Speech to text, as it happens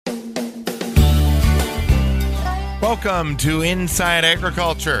Welcome to Inside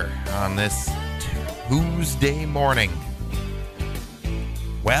Agriculture on this Tuesday morning.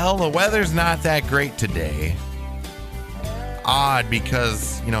 Well, the weather's not that great today. Odd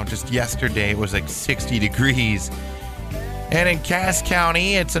because, just yesterday it was like 60 degrees. And in Cass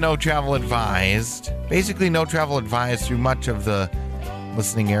County, it's a no travel advised. Basically, no travel advised through much of the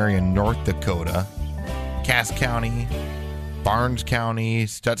listening area in North Dakota. Cass County, Barnes County,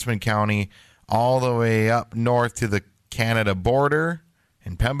 Stutzman County, all the way up north to the Canada border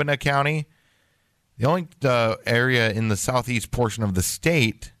in Pembina County. The only area in the southeast portion of the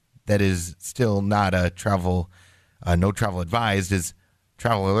state that is still not no travel advised is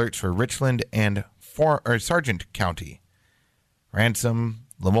travel alerts for Richland and Sargent County. Ransom,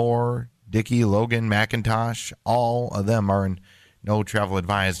 Lemoore, Dickey, Logan, McIntosh, all of them are in no travel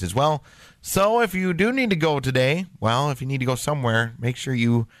advised as well. So if you do need to go today, if you need to go somewhere, make sure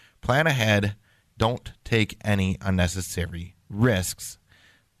you plan ahead. Don't take any unnecessary risks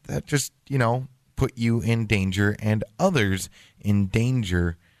that just, put you in danger and others in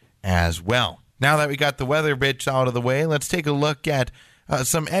danger as well. Now that we got the weather bits out of the way, let's take a look at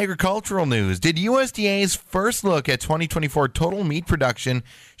some agricultural news. Did USDA's first look at 2024 total meat production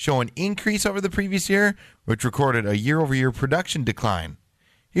show an increase over the previous year, which recorded a year-over-year production decline?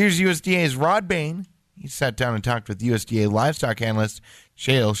 Here's USDA's Rod Bain. He sat down and talked with USDA livestock analyst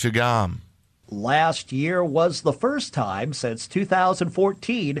Shail Shagam. Last year was the first time since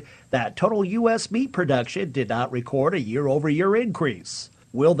 2014 that total U.S. meat production did not record a year-over-year increase.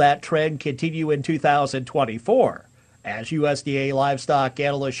 Will that trend continue in 2024? As USDA livestock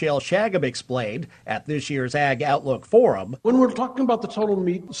analyst Shail Shagam explained at this year's Ag Outlook Forum, when we're talking about the total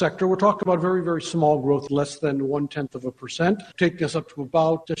meat sector, we're talking about very, very small growth, less than 0.1%, taking us up to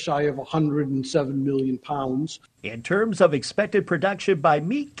about just shy of 107 million pounds. In terms of expected production by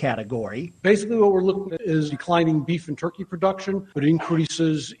meat category, basically what we're looking at is declining beef and turkey production, but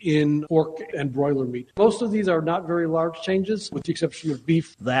increases in pork and broiler meat. Most of these are not very large changes, with the exception of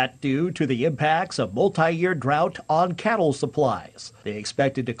beef. That due to the impacts of multi-year drought on cattle supplies. The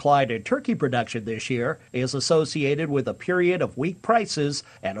expected decline in turkey production this year is associated with a period of weak prices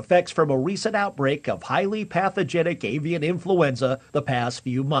and effects from a recent outbreak of highly pathogenic avian influenza the past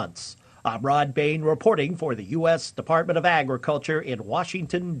few months. I'm Rod Bain reporting for the U.S. Department of Agriculture in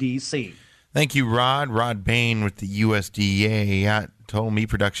Washington, D.C. Thank you, Rod. Rod Bain with the USDA. Total meat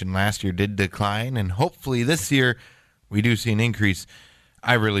production last year did decline, and hopefully this year we do see an increase.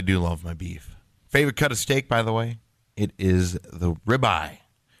 I really do love my beef. Favorite cut of steak, by the way? It is the ribeye.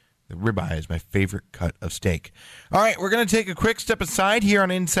 The ribeye is my favorite cut of steak. All right, we're going to take a quick step aside here on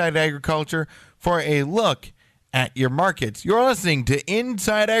Inside Agriculture for a look at your markets. You're listening to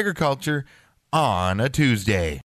Inside Agriculture on a Tuesday.